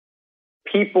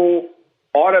people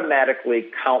automatically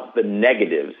count the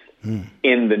negatives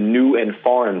in the new and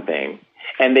foreign thing,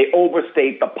 and they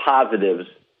overstate the positives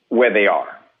where they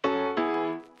are.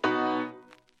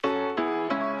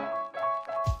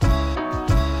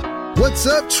 What's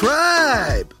up,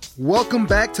 tribe? Welcome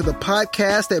back to the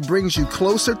podcast that brings you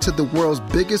closer to the world's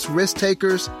biggest risk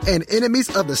takers and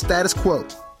enemies of the status quo.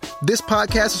 This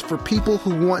podcast is for people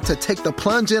who want to take the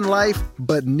plunge in life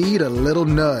but need a little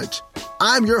nudge.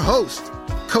 I'm your host,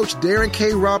 Coach Darren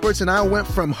K. Roberts, and I went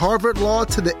from Harvard Law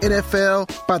to the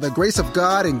NFL by the grace of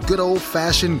God and good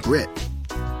old-fashioned grit.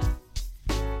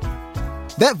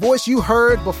 That voice you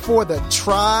heard before the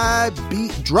tribe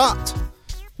beat dropped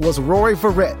was Rory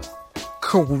Verrett,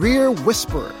 career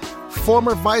whisperer,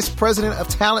 former vice president of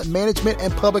talent management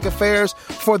and public affairs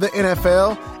for the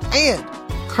NFL, and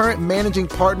current managing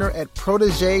partner at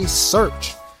Protégé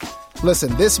Search.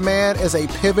 Listen, this man is a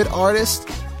pivot artist,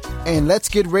 and let's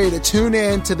get ready to tune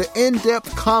in to the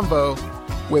in-depth convo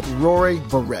with Rory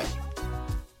Verrett.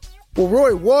 Well,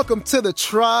 Rory, welcome to the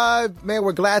tribe. Man,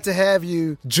 we're glad to have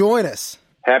you join us.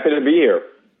 Happy to be here.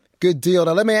 Good deal.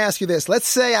 Now, let me ask you this. Let's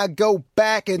say I go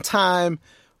back in time,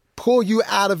 pull you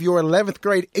out of your 11th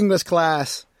grade English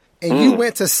class, and you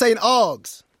went to St.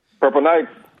 Aug's.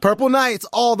 Purple Knights,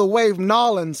 all the way from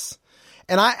Nolans.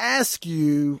 And I ask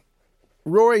you,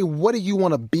 Rory, what do you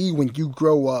want to be when you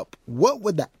grow up? What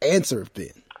would the answer have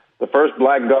been? The first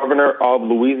black governor of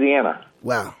Louisiana.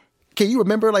 Wow. Can you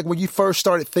remember when you first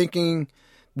started thinking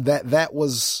that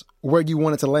was where you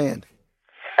wanted to land?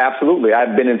 Absolutely.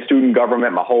 I've been in student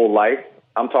government my whole life.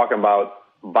 I'm talking about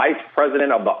vice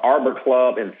president of the Arbor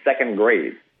Club in second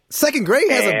grade. Second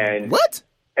grade? What?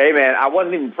 Hey, man, I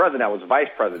wasn't even president. I was vice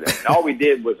president. And all we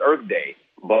did was Earth Day.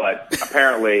 But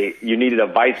apparently you needed a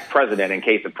vice president in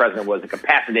case the president was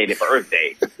incapacitated for Earth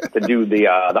Day to do the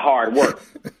hard work.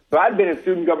 So I'd been in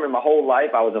student government my whole life.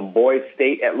 I was in Boys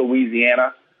State at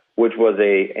Louisiana, which was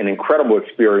an incredible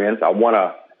experience. I won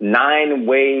a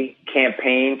 9-way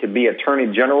campaign to be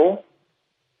attorney general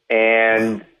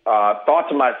and thought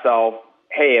to myself,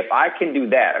 hey, if I can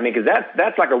do that, because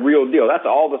that's like a real deal. That's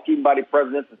all the student body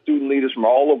presidents and student leaders from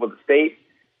all over the state.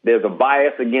 There's a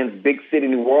bias against big city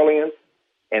New Orleans.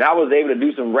 And I was able to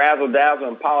do some razzle-dazzle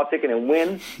in politicking and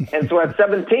win. And so at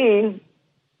 17,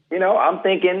 I'm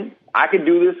thinking I could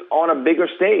do this on a bigger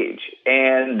stage.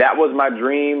 And that was my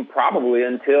dream probably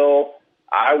until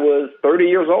I was 30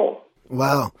 years old.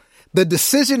 Wow. The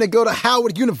decision to go to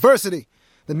Howard University,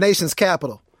 the nation's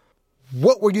capital.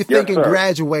 What were you thinking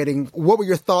graduating? What were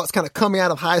your thoughts kind of coming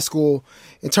out of high school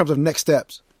in terms of next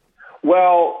steps?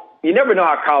 Well, you never know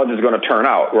how college is going to turn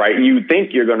out, right? You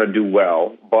think you're going to do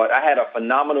well, but I had a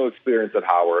phenomenal experience at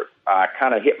Howard. I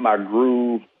kind of hit my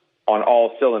groove on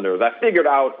all cylinders. I figured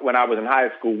out when I was in high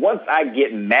school, once I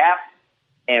get math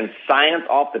and science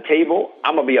off the table,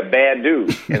 I'm going to be a bad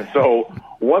dude. And so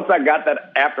once I got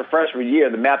that after freshman year,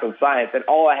 the math and science, and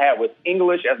all I had was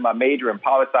English as my major and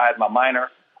poli-sci as my minor,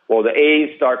 well, the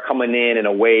A's start coming in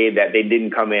a way that they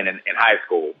didn't come in high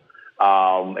school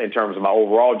in terms of my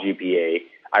overall GPA.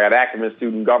 I got active in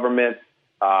student government,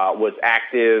 was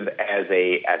active as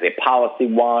a policy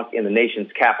wonk in the nation's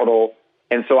capital.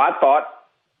 And so I thought,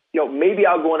 maybe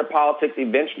I'll go into politics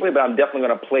eventually, but I'm definitely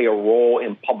going to play a role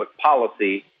in public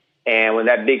policy. And when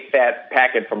that big fat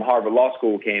packet from Harvard Law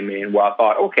School came in, I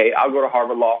thought, okay, I'll go to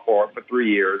Harvard Law for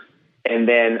 3 years, and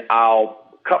then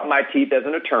I'll cut my teeth as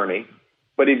an attorney,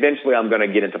 but eventually I'm going to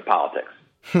get into politics.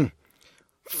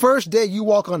 First day you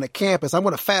walk on the campus, I'm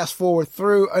going to fast forward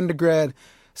through undergrad.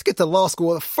 Let's get to law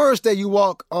school. The first day you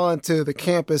walk onto the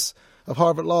campus of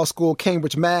Harvard Law School,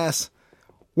 Cambridge, Mass.,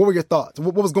 what were your thoughts?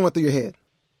 What was going through your head?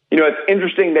 It's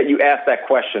interesting that you asked that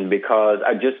question because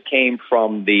I just came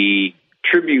from the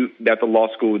tribute that the law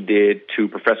school did to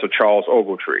Professor Charles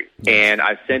Ogletree. And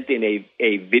I sent in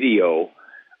a video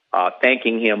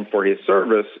thanking him for his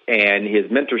service and his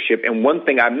mentorship. And one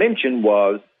thing I mentioned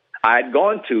was I had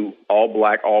gone to all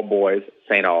black, all boys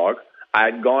St. Aug. I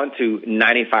had gone to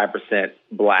 95%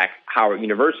 black Howard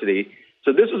University.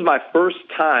 So this was my first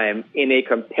time in a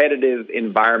competitive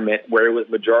environment where it was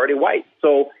majority white.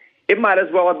 So it might as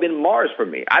well have been Mars for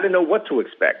me. I didn't know what to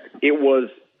expect. It was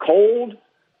cold.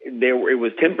 It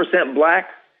was 10% black.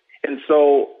 And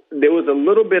so there was a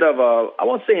little bit of I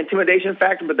won't say intimidation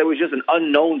factor, but there was just an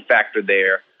unknown factor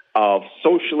there of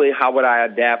socially, how would I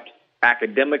adapt?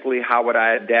 Academically, how would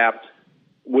I adapt?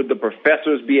 Would the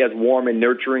professors be as warm and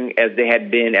nurturing as they had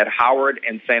been at Howard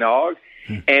and St. Aug?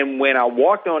 And when I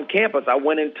walked on campus, I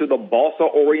went into the Balsa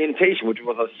orientation, which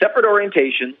was a separate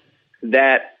orientation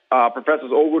that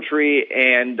Professors Ogletree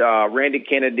and Randy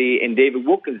Kennedy and David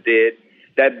Wilkins did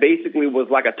that basically was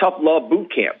like a tough love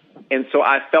boot camp. And so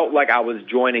I felt like I was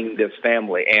joining this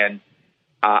family. And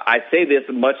I say this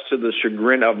much to the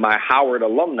chagrin of my Howard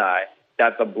alumni,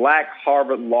 that the Black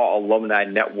Harvard Law Alumni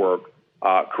Network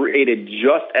created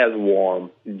just as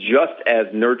warm, just as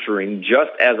nurturing,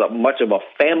 just as much of a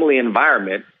family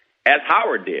environment as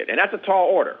Howard did. And that's a tall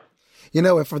order. You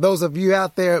know, and for those of you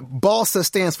out there, BALSA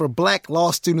stands for Black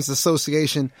Law Students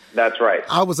Association. That's right.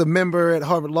 I was a member at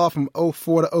Harvard Law from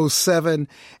 04 to 07.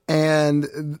 And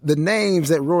the names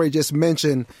that Rory just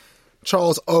mentioned,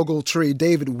 Charles Ogletree,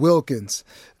 David Wilkins,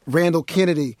 Randall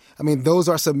Kennedy. I mean, those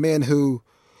are some men who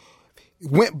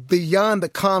went beyond the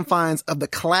confines of the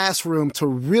classroom to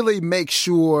really make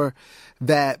sure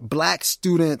that Black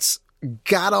students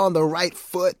got on the right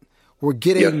foot, were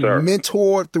getting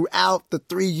mentored throughout the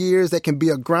 3 years that can be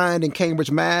a grind in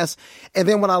Cambridge, Mass. And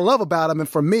then what I love about him, and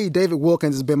for me, David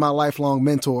Wilkins has been my lifelong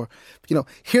mentor. You know,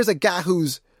 here's a guy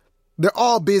they're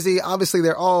all busy. Obviously,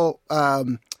 they're all,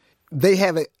 they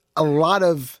have a lot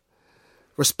of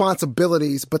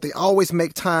responsibilities, but they always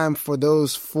make time for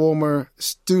those former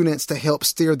students to help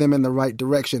steer them in the right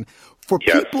direction. For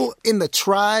people in the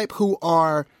tribe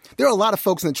there are a lot of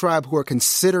folks in the tribe who are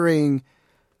considering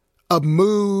a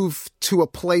move to a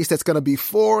place that's going to be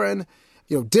foreign,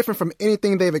 you know, different from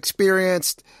anything they've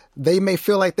experienced. They may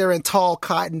feel like they're in tall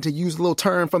cotton, to use a little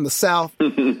term from the South.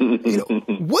 You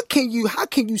know, how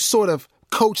can you sort of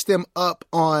coach them up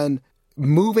on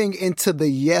moving into the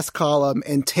yes column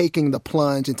and taking the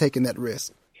plunge and taking that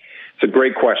risk? It's a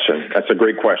great question. That's a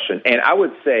great question. And I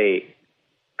would say,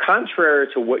 contrary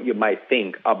to what you might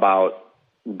think about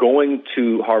going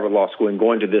to Harvard Law School and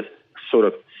going to this sort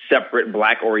of separate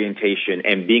Black orientation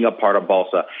and being a part of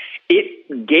BALSA,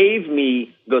 it gave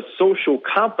me the social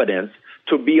confidence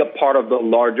to be a part of the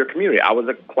larger community. I was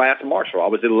a class marshal. I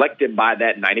was elected by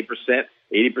that 90%,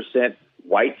 80%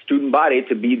 white student body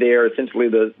to be there, essentially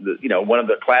one of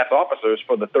the class officers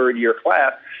for the third year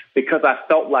class, because I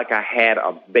felt like I had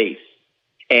a base.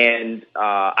 And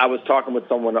I was talking with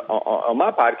someone on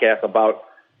my podcast about,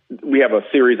 we have a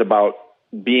series about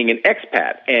being an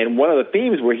expat. And one of the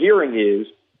themes we're hearing is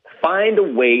find a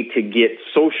way to get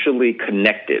socially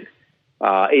connected.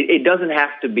 It doesn't have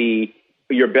to be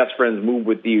your best friends move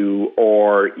with you,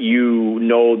 or you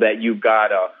know that you've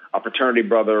got a fraternity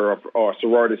brother or a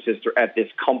sorority sister at this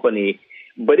company,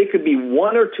 but it could be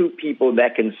one or two people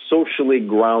that can socially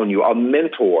ground you, a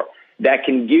mentor that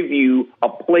can give you a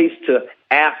place to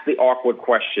ask the awkward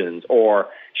questions or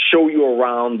show you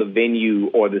around the venue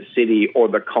or the city or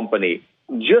the company.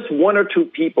 Just one or two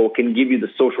people can give you the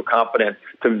social confidence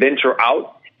to venture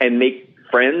out and make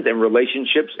friends and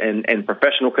relationships and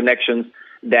professional connections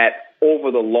that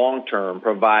over the long term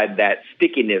provide that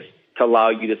stickiness to allow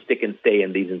you to stick and stay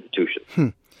in these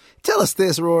institutions. Tell us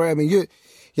this, Rory. I mean,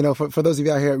 for those of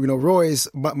you out here, Rory's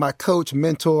my coach,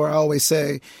 mentor. I always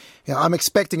say, I'm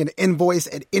expecting an invoice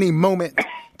at any moment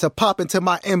to pop into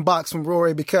my inbox from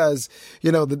Rory, because,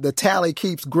 the tally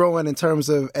keeps growing in terms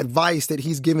of advice that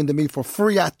he's given to me for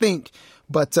free, I think.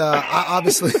 But I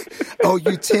obviously owe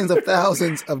you tens of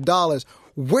thousands of dollars.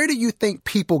 Where do you think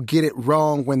people get it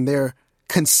wrong when they're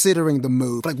considering the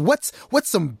move? Like, what's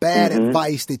some bad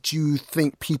advice that you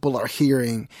think people are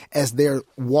hearing as they're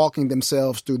walking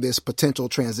themselves through this potential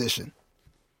transition?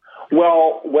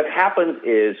 Well, what happens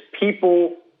is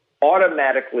people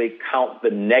automatically count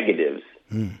the negatives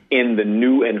in the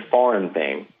new and foreign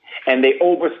thing, and they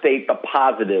overstate the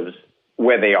positives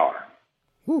where they are.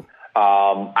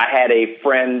 I had a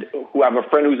friend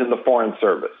who's in the Foreign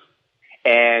Service,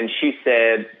 and she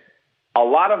said, a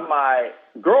lot of my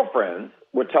girlfriends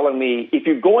were telling me, if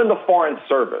you go in the Foreign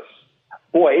Service,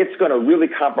 boy, it's going to really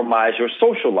compromise your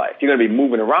social life. You're going to be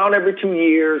moving around every 2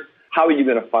 years. How are you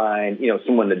going to find,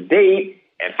 someone to date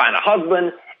and find a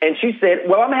husband? And she said,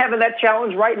 well, I'm having that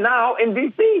challenge right now in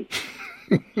D.C.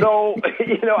 So,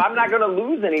 I'm not going to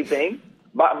lose anything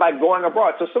by going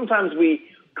abroad. So sometimes we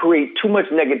create too much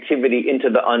negativity into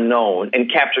the unknown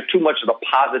and capture too much of the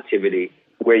positivity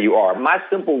where you are. My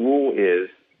simple rule is,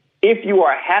 if you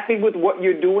are happy with what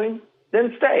you're doing,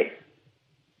 then stay.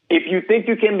 If you think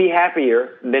you can be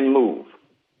happier, then move.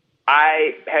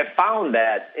 I have found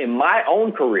that in my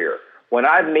own career, when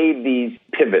I've made these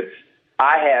pivots,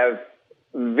 I have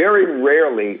very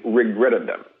rarely regretted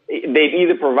them. They've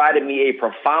either provided me a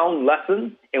profound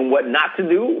lesson in what not to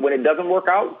do when it doesn't work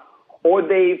out, or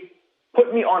they've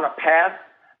put me on a path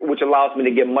which allows me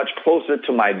to get much closer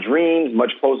to my dreams,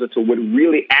 much closer to what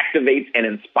really activates and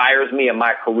inspires me in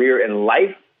my career and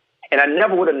life. And I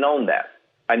never would have known that.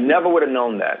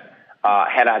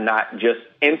 Had I not just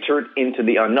entered into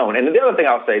the unknown. And the other thing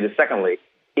I'll say, secondly,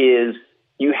 is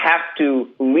you have to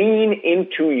lean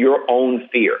into your own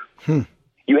fear.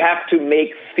 You have to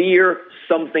make fear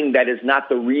something that is not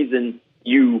the reason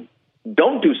you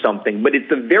don't do something, but it's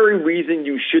the very reason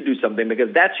you should do something,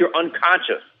 because that's your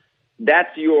unconscious.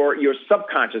 That's your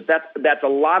subconscious. That's a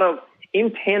lot of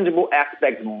intangible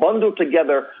aspects bundled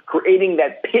together, creating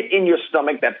that pit in your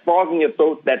stomach, that frog in your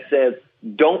throat that says,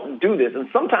 don't do this. And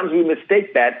sometimes we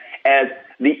mistake that as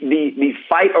the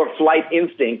fight or flight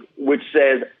instinct, which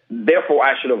says, therefore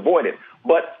I should avoid it.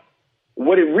 But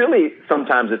what it really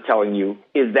sometimes is telling you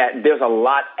is that there's a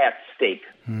lot at stake.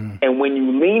 And when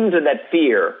you lean into that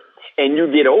fear and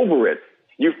you get over it,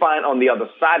 you find on the other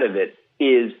side of it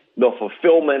is the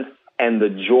fulfillment and the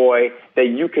joy that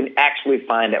you can actually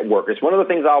find at work. It's one of the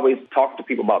things I always talk to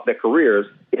people about their careers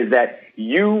is that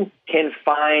you can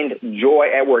find joy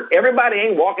at work. Everybody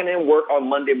ain't walking in work on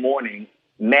Monday morning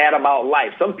mad about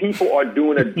life. Some people are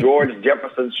doing a George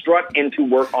Jefferson strut into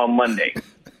work on Monday.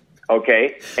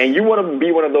 Okay? And you want to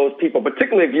be one of those people,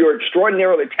 particularly if you're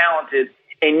extraordinarily talented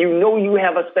and you know you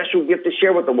have a special gift to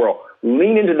share with the world.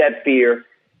 Lean into that fear.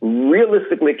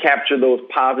 Realistically capture those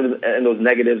positives and those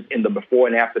negatives in the before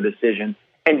and after decision,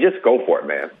 and just go for it,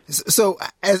 man. So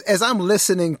as I'm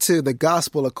listening to the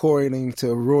gospel according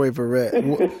to Rory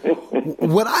Verrett,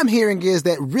 what I'm hearing is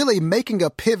that really making a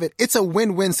pivot, it's a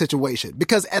win-win situation,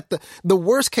 because at the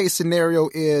worst case scenario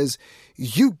is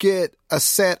you get a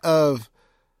set of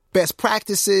best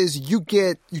practices, you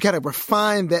got to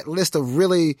refine that list of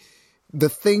really the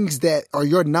things that are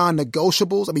your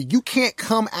non-negotiables. I mean, you can't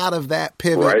come out of that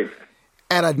pivot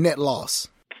at a net loss.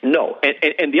 No.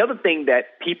 And the other thing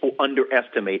that people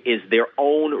underestimate is their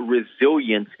own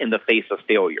resilience in the face of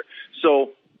failure. So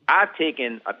I've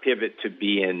taken a pivot to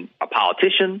being a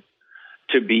politician,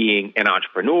 to being an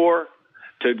entrepreneur,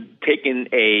 to taking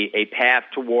a path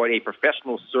toward a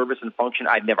professional service and function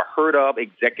I'd never heard of,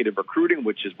 executive recruiting,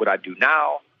 which is what I do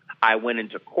now. I went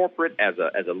into corporate as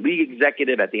a league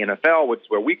executive at the NFL, which is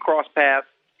where we cross paths.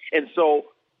 And so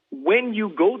when you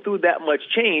go through that much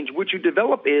change, what you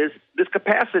develop is this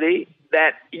capacity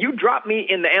that you drop me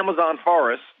in the Amazon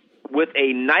forest with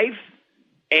a knife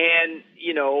and,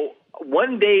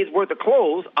 one day's worth of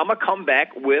clothes, I'm going to come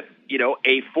back with,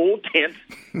 a full tent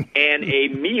and a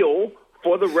meal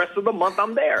for the rest of the month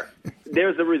I'm there.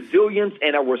 There's a resilience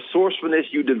and a resourcefulness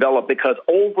you develop because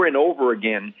over and over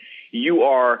again,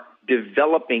 you're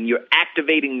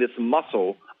activating this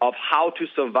muscle of how to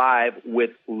survive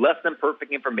with less than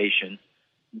perfect information,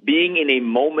 being in a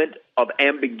moment of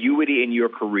ambiguity in your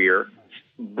career,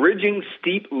 bridging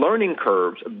steep learning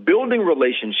curves, building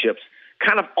relationships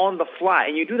kind of on the fly.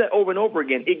 And you do that over and over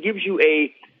again. It gives you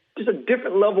just a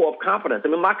different level of confidence. I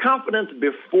mean, my confidence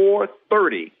before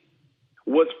 30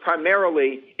 was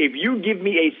primarily, if you give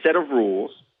me a set of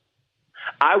rules,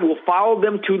 I will follow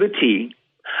them to the T.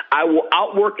 I will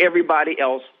outwork everybody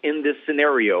else in this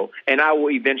scenario, and I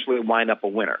will eventually wind up a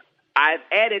winner. I've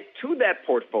added to that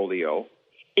portfolio,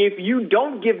 if you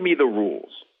don't give me the rules,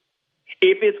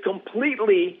 if it's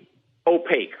completely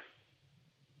opaque,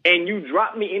 and you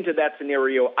drop me into that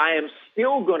scenario, I am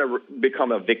still going to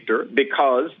become a victor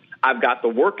because I've got the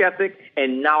work ethic,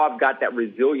 and now I've got that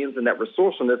resilience and that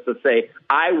resourcefulness to say,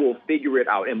 I will figure it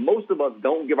out. And most of us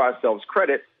don't give ourselves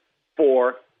credit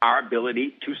for our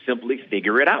ability to simply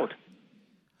figure it out.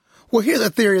 Well, here's a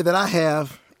theory that I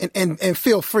have, and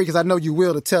feel free, because I know you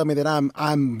will, to tell me that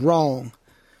I'm wrong.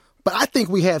 But I think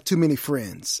we have too many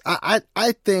friends.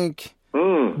 I think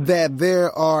that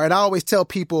there are, and I always tell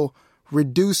people,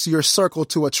 reduce your circle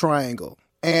to a triangle.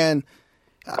 And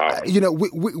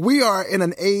we are in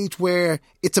an age where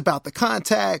it's about the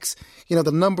contacts,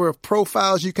 the number of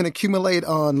profiles you can accumulate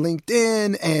on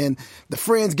LinkedIn and the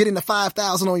friends getting to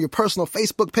 5,000 on your personal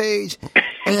Facebook page.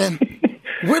 And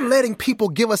we're letting people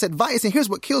give us advice. And here's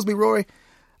what kills me, Rory.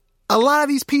 A lot of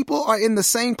these people are in the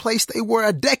same place they were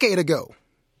a decade ago.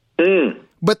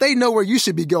 But they know where you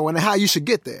should be going and how you should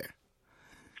get there.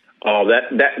 Oh,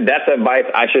 that's advice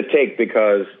I should take,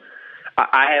 because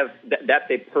that's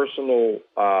a personal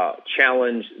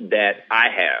challenge that I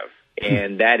have,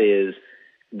 and that is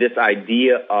this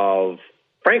idea of,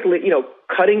 frankly,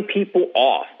 cutting people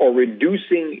off or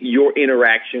reducing your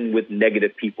interaction with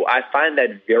negative people. I find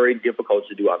that very difficult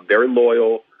to do. I'm very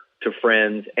loyal to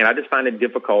friends, and I just find it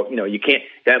difficult. You can't,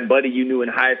 that buddy you knew in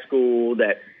high school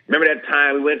that, remember that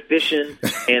time we went fishing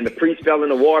and the priest fell in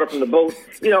the water from the boat?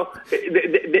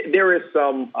 There is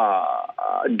some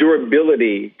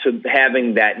durability to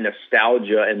having that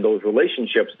nostalgia and those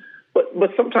relationships. But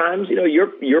sometimes,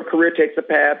 your career takes a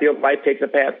path, your life takes a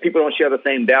path. People don't share the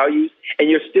same values, and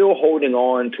you're still holding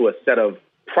on to a set of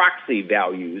proxy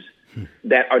values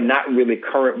that are not really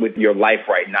current with your life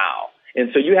right now. And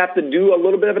so you have to do a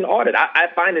little bit of an audit. I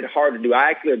find it hard to do. I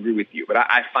actually agree with you, but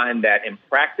I find that in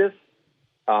practice,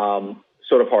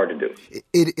 sort of hard to do.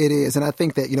 It is. And I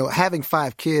think that, having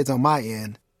 5 kids on my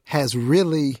end has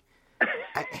really,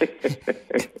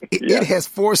 it has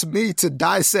forced me to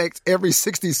dissect every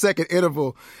 60-second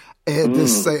interval and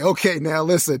just say, okay, now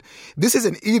listen, this is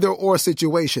an either or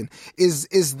situation.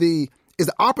 Is the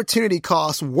opportunity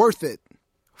cost worth it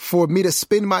for me to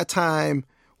spend my time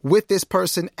with this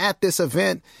person at this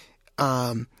event,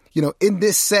 in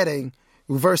this setting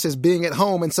versus being at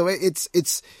home? And so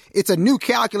it's a new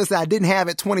calculus that I didn't have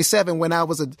at 27 when I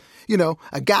was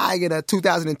a guy in a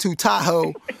 2002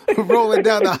 Tahoe rolling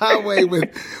down the highway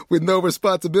with no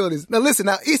responsibilities. Now listen,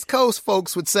 East Coast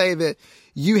folks would say that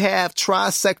you have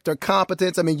tri-sector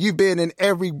competence. I mean, you've been in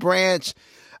every branch,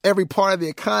 every part of the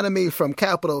economy, from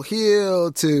Capitol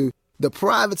Hill to the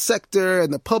private sector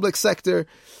and the public sector.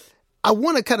 I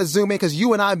want to kind of zoom in because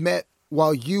you and I met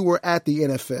while you were at the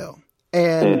NFL.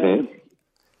 And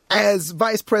as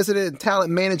vice president of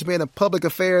talent management and public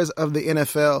affairs of the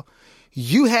NFL,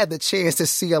 you had the chance to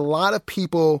see a lot of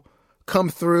people come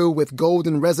through with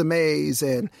golden resumes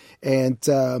and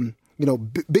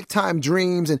big time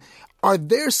dreams. And are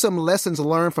there some lessons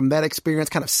learned from that experience,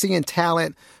 kind of seeing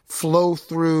talent flow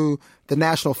through the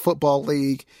National Football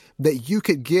League, that you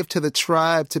could give to the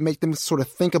tribe to make them sort of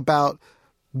think about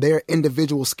their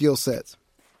individual skill sets?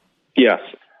 Yes.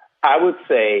 I would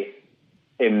say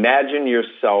imagine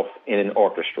yourself in an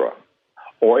orchestra,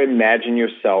 or imagine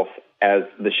yourself as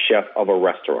the chef of a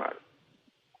restaurant.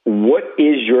 What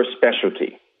is your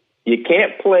specialty? You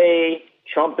can't play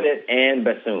trumpet and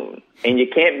bassoon, and you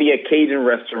can't be a Cajun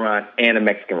restaurant and a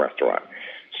Mexican restaurant.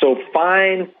 So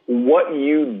find what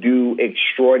you do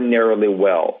extraordinarily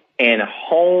well and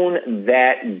hone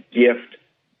that gift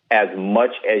as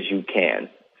much as you can.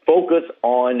 Focus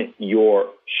on your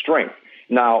strength.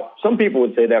 Now, some people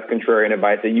would say that's contrarian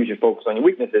advice, that you should focus on your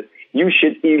weaknesses. You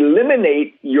should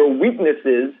eliminate your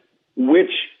weaknesses,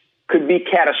 which could be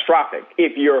catastrophic.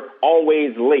 If you're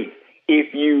always late,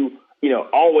 if you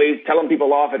always telling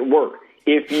people off at work,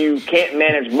 if you can't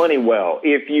manage money well,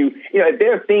 if if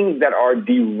there are things that are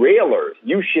derailers,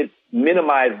 you should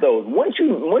minimize those. Once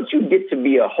you get to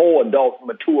be a whole adult,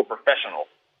 mature professional,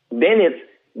 then it's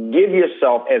give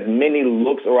yourself as many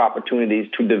looks or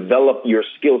opportunities to develop your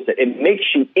skill set. It makes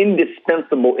you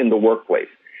indispensable in the workplace.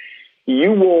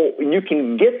 You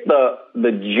can get the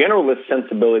generalist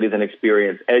sensibilities and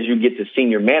experience as you get to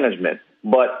senior management,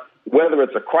 but whether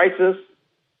it's a crisis,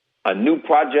 a new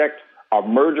project, a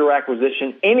merger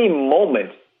acquisition, any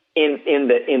moment in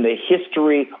the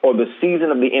history or the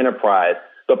season of the enterprise,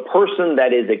 the person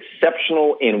that is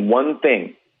exceptional in one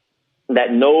thing,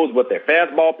 that knows what their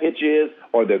fastball pitch is,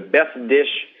 or their best dish,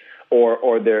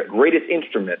 or their greatest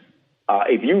instrument,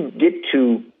 if you get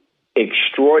to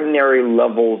extraordinary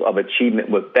levels of achievement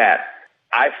with that,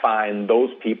 I find those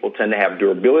people tend to have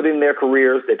durability in their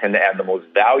careers. They tend to add the most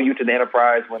value to the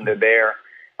enterprise when they're there.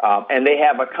 And they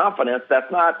have a confidence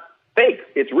that's not fake.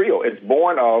 It's real. It's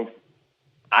born of,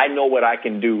 I know what I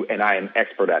can do, and I am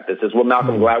expert at this. This is what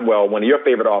Malcolm Gladwell, one of your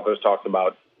favorite authors, talks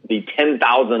about, the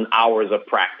 10,000 hours of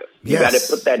practice. You got to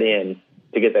put that in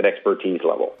to get that expertise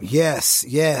level.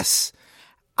 Yes.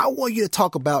 I want you to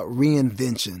talk about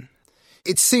reinvention.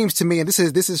 It seems to me, and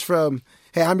this is from,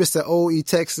 hey, I'm just an old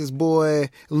Texas boy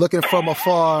looking from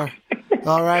afar.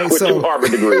 All right. With 2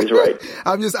 Harvard degrees, right.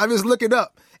 I'm just looking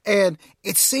up. And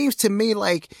it seems to me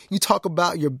like you talk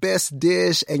about your best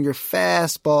dish and your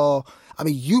fastball. I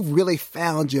mean, you've really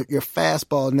found your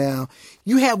fastball now.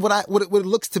 You have what it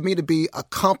looks to me to be a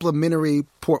complementary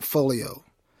portfolio.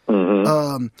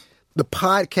 The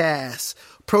podcast,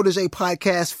 Protégé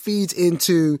podcast, feeds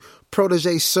into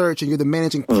Protégé Search, and you're the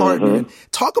managing partner. And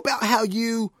talk about how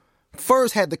you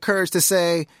first had the courage to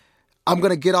say, I'm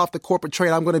going to get off the corporate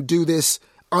train. I'm going to do this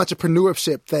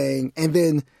entrepreneurship thing. And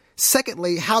then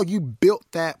secondly, how you built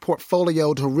that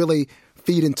portfolio to really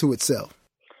feed into itself.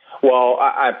 Well,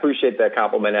 I appreciate that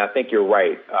compliment. I think you're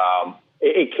right.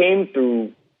 It came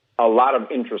through a lot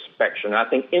of introspection. I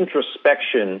think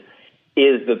introspection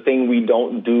is the thing we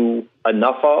don't do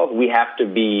enough of. We have to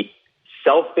be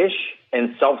selfish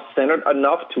and self-centered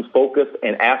enough to focus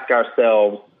and ask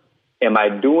ourselves, am I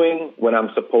doing what I'm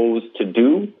supposed to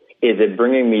do? Is it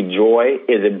bringing me joy?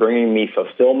 Is it bringing me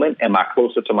fulfillment? Am I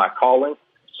closer to my calling?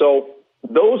 So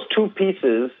those 2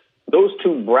 pieces, those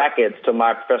 2 brackets to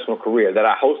my professional career, that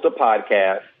I host a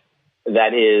podcast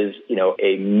that is,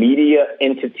 a media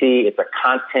entity. It's a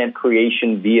content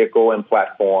creation vehicle and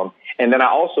platform. And then I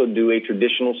also do a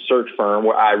traditional search firm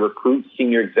where I recruit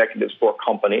senior executives for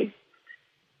companies.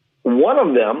 One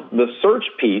of them, the search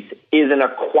piece, is an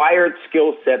acquired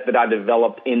skill set that I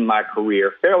developed in my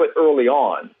career fairly early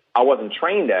on. I wasn't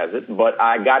trained as it, but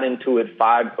I got into it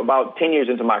about 10 years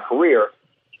into my career.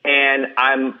 And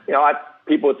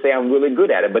people would say I'm really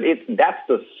good at it, but that's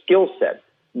the skill set.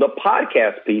 The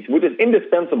podcast piece, which is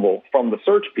indispensable from the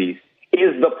search piece,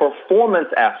 is the performance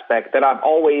aspect that I've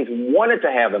always wanted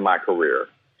to have in my career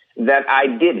that I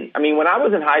didn't. I mean, when I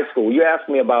was in high school, you asked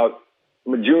me about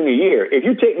my junior year. If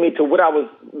you take me to what I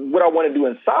want to do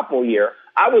in sophomore year,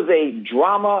 I was a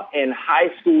drama and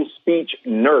high school speech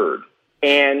nerd.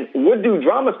 And what do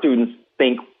drama students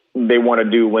think they want to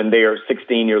do when they are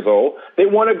 16 years old? They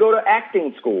want to go to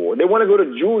acting school. They want to go to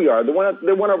Juilliard. They want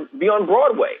to be on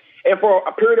Broadway. And for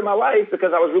a period of my life,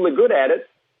 because I was really good at it,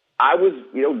 I was,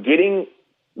 getting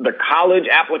the college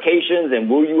applications and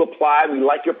will you apply? We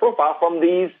like your profile from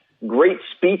these great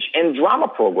speech and drama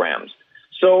programs.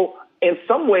 So in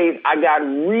some ways, I got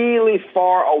really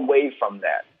far away from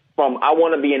that. From I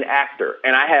want to be an actor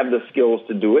and I have the skills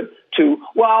to do it, to,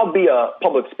 well, I'll be a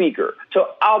public speaker, to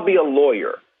I'll be a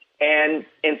lawyer. And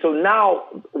so now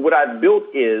what I've built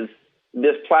is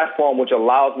this platform which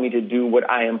allows me to do what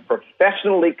I am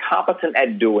professionally competent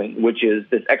at doing, which is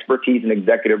this expertise in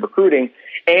executive recruiting,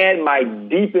 and my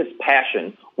deepest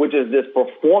passion, which is this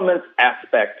performance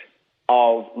aspect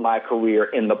of my career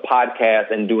in the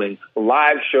podcast and doing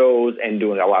live shows and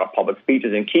doing a lot of public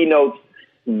speeches and keynotes.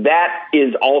 That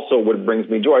is also what brings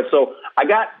me joy. So I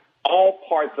got all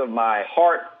parts of my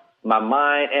heart, my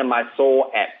mind, and my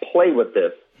soul at play with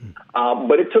this.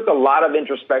 But it took a lot of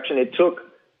introspection. It took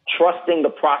trusting the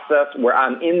process where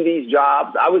I'm in these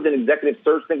jobs. I was in executive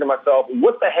search thinking to myself,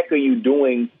 what the heck are you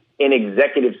doing in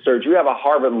executive search? You have a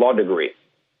Harvard Law degree.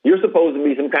 You're supposed to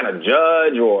be some kind of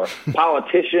judge or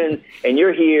politician, and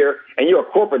you're here, and you're a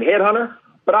corporate headhunter.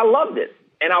 But I loved it,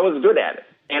 and I was good at it.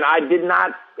 And I did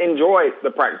not enjoy the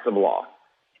practice of law.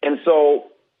 And so,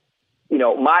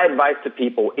 my advice to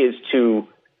people is to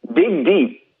dig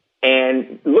deep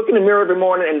and look in the mirror every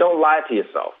morning and don't lie to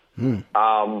yourself.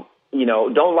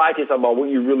 Don't lie to yourself about what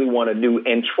you really want to do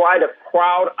and try to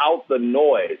crowd out the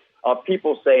noise of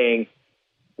people saying,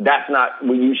 that's not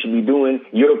what you should be doing.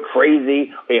 You're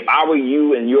crazy. If I were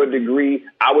you and your degree,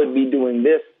 I would be doing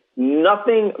this.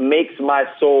 Nothing makes my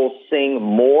soul sing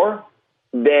more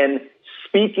than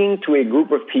speaking to a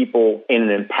group of people in an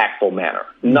impactful manner.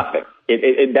 Nothing.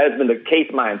 That has been the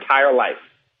case my entire life.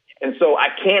 And so I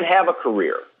can't have a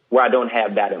career where I don't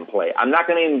have that in play. I'm not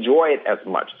going to enjoy it as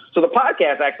much. So the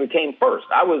podcast actually came first.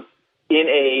 I was in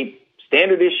a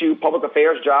standard issue public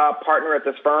affairs job, partner at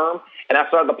this firm, and I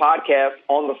started the podcast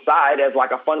on the side as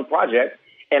like a fun project.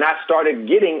 And I started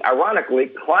getting, ironically,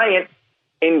 client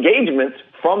engagements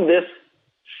from this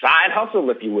side hustle,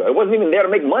 if you will. It wasn't even there to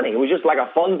make money. It was just like a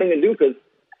fun thing to do because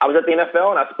I was at the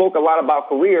NFL and I spoke a lot about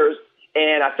careers.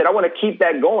 And I said, I want to keep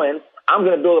that going. I'm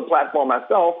going to build a platform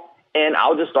myself, and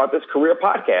I'll just start this career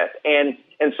podcast. And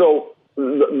so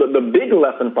the big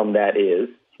lesson from that is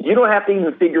you don't have to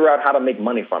even figure out how to make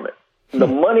money from it. The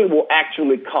money will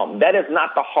actually come. That is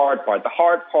not the hard part. The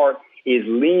hard part is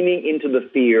leaning into the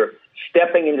fear,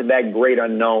 stepping into that great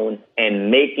unknown, and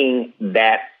making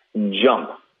that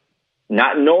jump.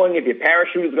 Not knowing if your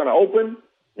parachute is going to open,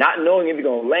 not knowing if you're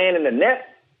going to land in the net,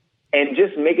 and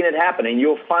just making it happen. And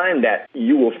you'll find that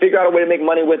you will figure out a way to make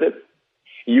money with it.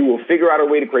 You will figure out a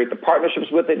way to create the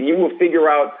partnerships with it. You will figure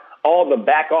out all the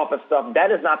back office stuff.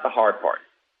 That is not the hard part.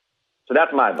 So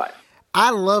that's my advice.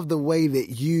 I love the way that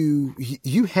you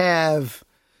have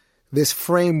this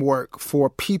framework for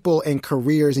people and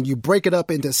careers, and you break it up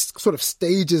into sort of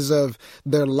stages of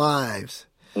their lives.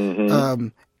 Mm-hmm.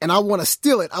 And I want to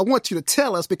steal it. I want you to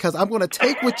tell us, because I'm going to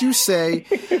take what you say,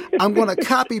 I'm going to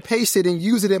copy paste it and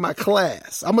use it in my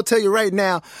class. I'm going to tell you right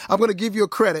now, I'm going to give you a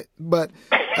credit, but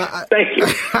thank you.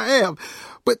 I am.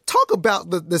 But talk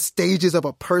about the stages of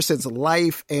a person's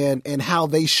life and how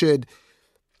they should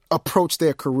approach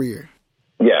their career.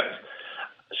 Yes.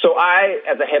 So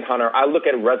as a headhunter, I look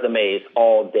at resumes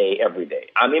all day, every day.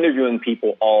 I'm interviewing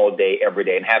people all day, every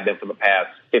day, and have been for the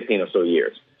past 15 or so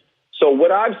years. So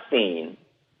what I've seen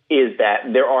is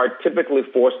that there are typically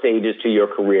 4 stages to your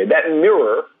career that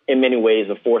mirror, in many ways,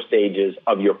 the 4 stages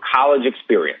of your college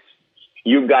experience.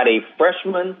 You've got a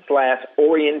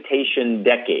freshman/orientation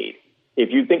decade.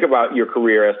 If you think about your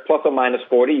career as plus or minus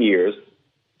 40 years,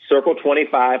 circle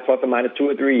 25 plus or minus 2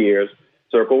 or 3 years,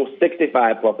 circle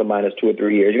 65 plus or minus 2 or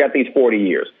 3 years. You got these 40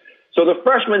 years. So the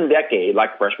freshman decade,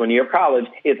 like freshman year of college,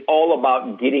 is all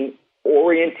about getting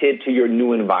oriented to your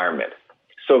new environment,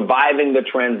 surviving the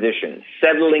transition,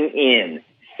 settling in,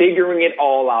 figuring it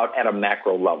all out at a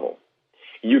macro level.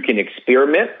 You can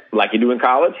experiment like you do in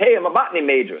college. Hey, I'm a botany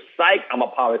major. Psych, I'm a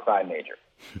poli-sci major.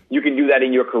 You can do that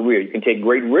in your career. You can take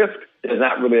great risk. There's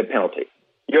not really a penalty.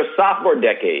 Your sophomore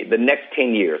decade, the next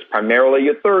 10 years, primarily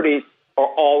your 30s, are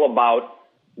all about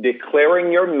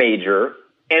declaring your major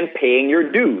and paying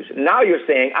your dues. Now you're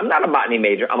saying, I'm not a botany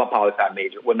major, I'm a poli-sci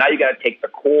major. Well, now you got to take the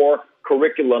core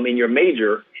curriculum in your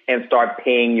major and start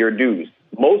paying your dues.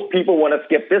 Most people want to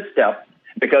skip this step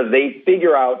because they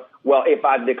figure out, well, if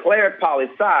I've declared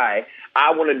poli-sci,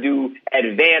 I want to do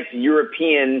advanced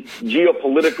European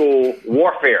geopolitical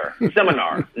warfare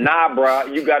seminar. Nah,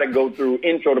 bruh, you got to go through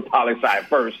intro to poli-sci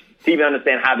first to even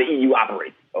understand how the EU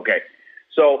operates, okay?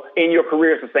 So in your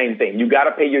career, it's the same thing. You got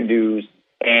to pay your dues,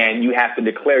 and you have to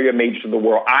declare your major to the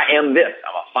world. I am this.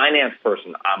 I'm a finance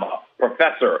person. I'm a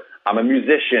professor. I'm a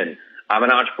musician. I'm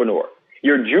an entrepreneur.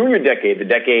 Your junior decade, the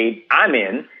decade I'm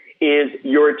in, is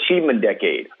your achievement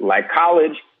decade. Like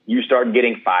college, you start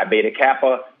getting Phi Beta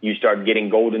Kappa. You start getting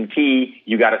Golden Key.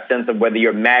 You got a sense of whether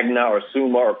you're Magna or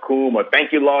Summa or Cum or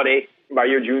Thank You Laude by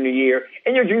your junior year.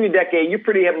 In your junior decade, you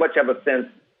pretty much have a sense,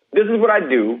 this is what I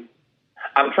do.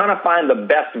 I'm trying to find the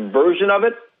best version of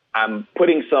it. I'm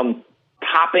putting some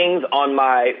toppings on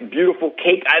my beautiful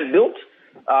cake I built.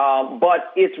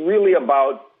 But it's really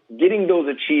about getting those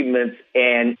achievements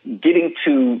and getting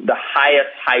to the highest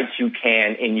heights you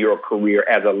can in your career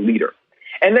as a leader.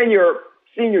 And then your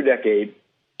senior decade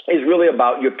is really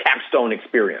about your capstone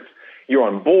experience. You're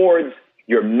on boards,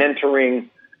 you're mentoring.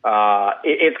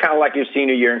 It's kind of like your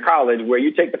senior year in college where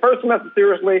you take the first semester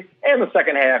seriously and the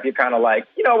second half you're kind of like,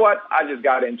 you know what, I just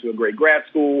got into a great grad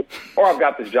school or I've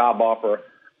got this job offer.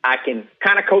 I can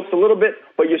kind of coach a little bit,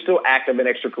 but you're still active in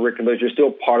extracurriculars. You're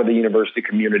still part of the university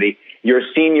community. Your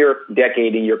senior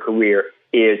decade in your career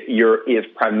is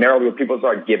primarily where people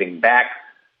start giving back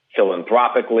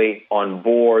philanthropically on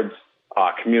boards,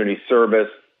 community service.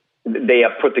 They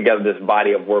have put together this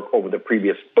body of work over the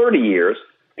previous 30 years,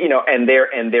 and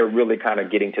they're really kind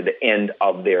of getting to the end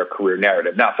of their career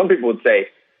narrative. Now, some people would say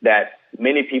that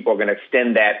many people are going to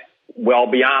extend that well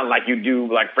beyond like you do,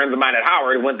 like friends of mine at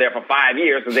Howard went there for 5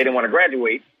 years because they didn't want to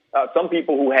graduate. Some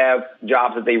people who have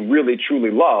jobs that they really, truly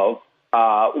love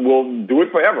will do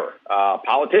it forever.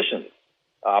 Politicians,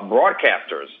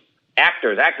 broadcasters,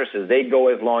 actors, actresses, they go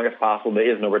as long as possible. There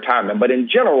is no retirement. But in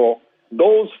general,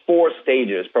 those 4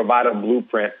 stages provide a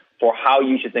blueprint for how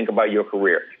you should think about your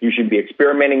career. You should be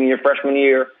experimenting in your freshman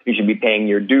year. You should be paying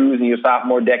your dues in your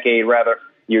sophomore decade, rather.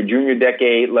 Your junior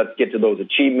decade, let's get to those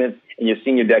achievements. In your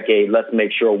senior decade, let's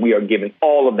make sure we are giving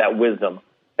all of that wisdom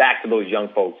back to those young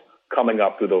folks coming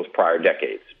up through those prior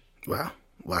decades.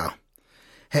 Wow.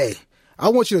 Hey, I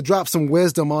want you to drop some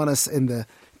wisdom on us in the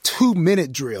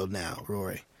 2-minute drill now,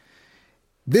 Rory.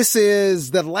 This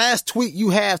is the last tweet you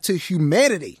have to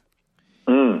humanity.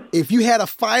 If you had a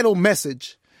final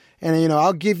message, and,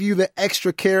 I'll give you the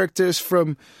extra characters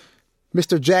from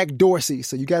Mr. Jack Dorsey.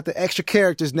 So you got the extra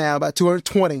characters now, about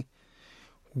 220.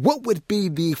 What would be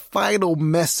the final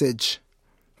message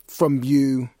from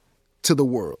you to the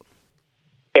world?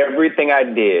 Everything I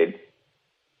did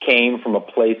came from a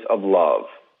place of love.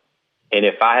 And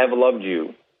if I have loved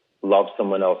you, love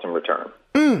someone else in return.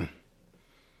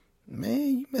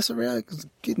 Man, you mess around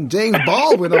getting James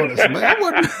Baldwin on us, man.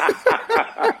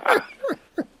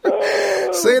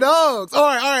 Say dogs. All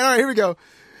right, here we go.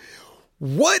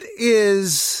 What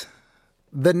is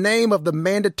the name of the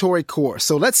mandatory course?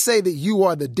 So let's say that you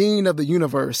are the dean of the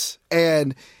universe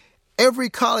and every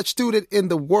college student in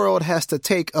the world has to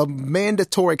take a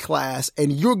mandatory class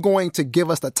and you're going to give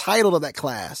us the title of that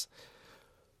class.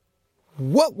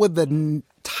 What would the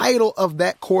title of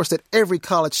that course that every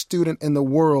college student in the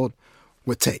world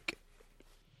would take?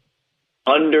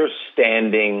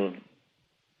 Understanding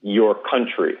your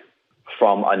country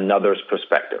from another's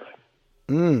perspective.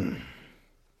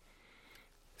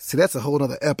 See, that's a whole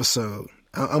other episode.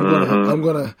 I'm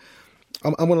gonna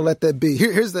let that be.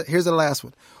 Here's the last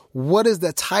one. What is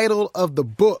the title of the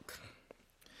book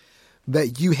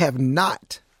that you have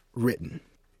not written?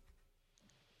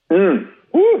 Ooh,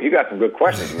 you got some good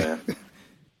questions, man.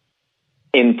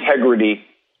 Integrity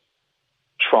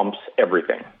trumps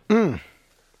everything.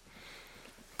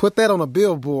 Put that on a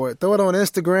billboard. Throw it on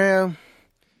Instagram.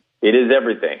 It is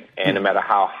everything. And no matter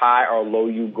how high or low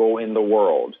you go in the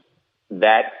world,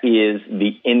 that is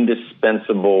the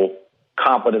indispensable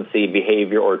competency,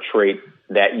 behavior, or trait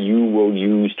that you will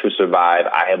use to survive.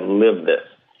 I have lived this.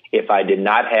 If I did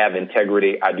not have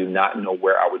integrity, I do not know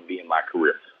where I would be in my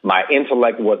career. My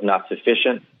intellect was not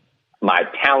sufficient. My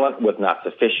talent was not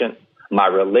sufficient. My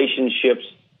relationships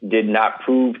did not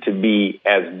prove to be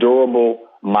as durable.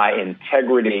 My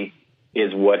integrity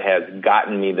is what has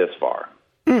gotten me this far.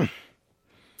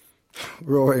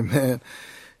 Rory, man,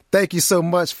 thank you so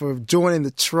much for joining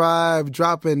the tribe,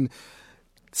 dropping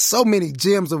so many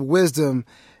gems of wisdom.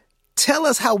 Tell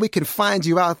us how we can find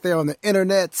you out there on the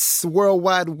internet's World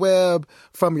Wide Web,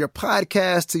 from your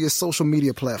podcast to your social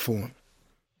media platform.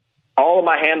 All of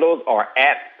my handles are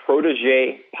at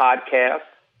Protégé Podcast.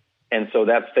 And so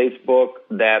that's Facebook,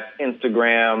 that's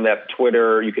Instagram, that's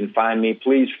Twitter. You can find me.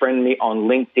 Please friend me on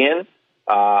LinkedIn.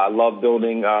 I love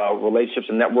building relationships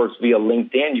and networks via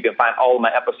LinkedIn. You can find all of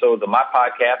my episodes of my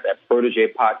podcast at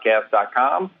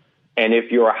protégépodcast.com. And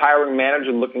if you're a hiring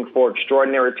manager looking for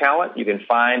extraordinary talent, you can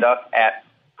find us at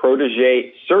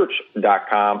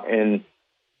protégésearch.com. And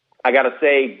I got to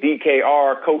say,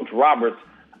 DKR, Coach Roberts,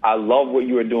 I love what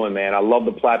you are doing, man. I love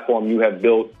the platform you have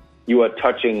built. You are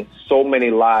touching so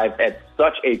many lives at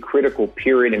such a critical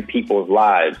period in people's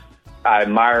lives. I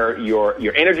admire your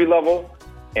energy level,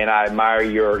 and I admire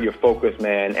your focus,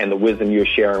 man, and the wisdom you're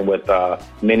sharing with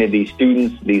many of these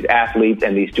students, these athletes,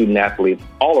 and these student athletes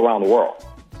all around the world.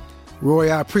 Rory,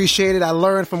 I appreciate it. I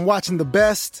learned from watching the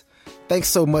best. Thanks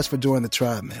so much for joining the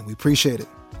tribe, man. We appreciate it.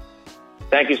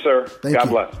 Thank you, sir. God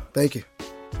bless. Thank you.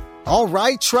 All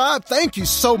right, tribe, thank you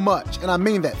so much. And I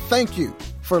mean that. Thank you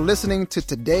for listening to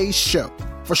today's show.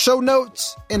 For show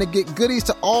notes and to get goodies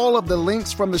to all of the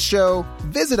links from the show,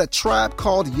 visit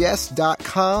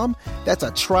atribecalledyes.com. That's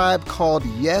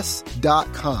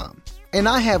atribecalledyes.com. And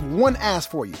I have one ask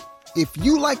for you. If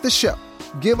you like the show,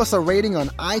 give us a rating on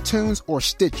iTunes or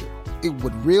Stitcher. It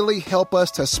would really help us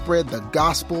to spread the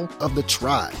gospel of the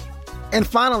tribe. And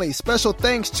finally, special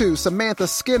thanks to Samantha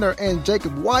Skinner and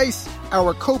Jacob Weiss,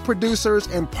 our co-producers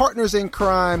and partners in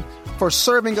crime, for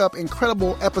serving up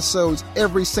incredible episodes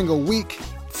every single week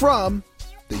from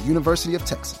the University of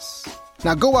Texas.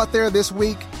 Now go out there this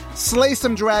week, slay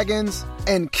some dragons,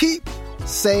 and keep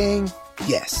saying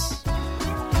yes.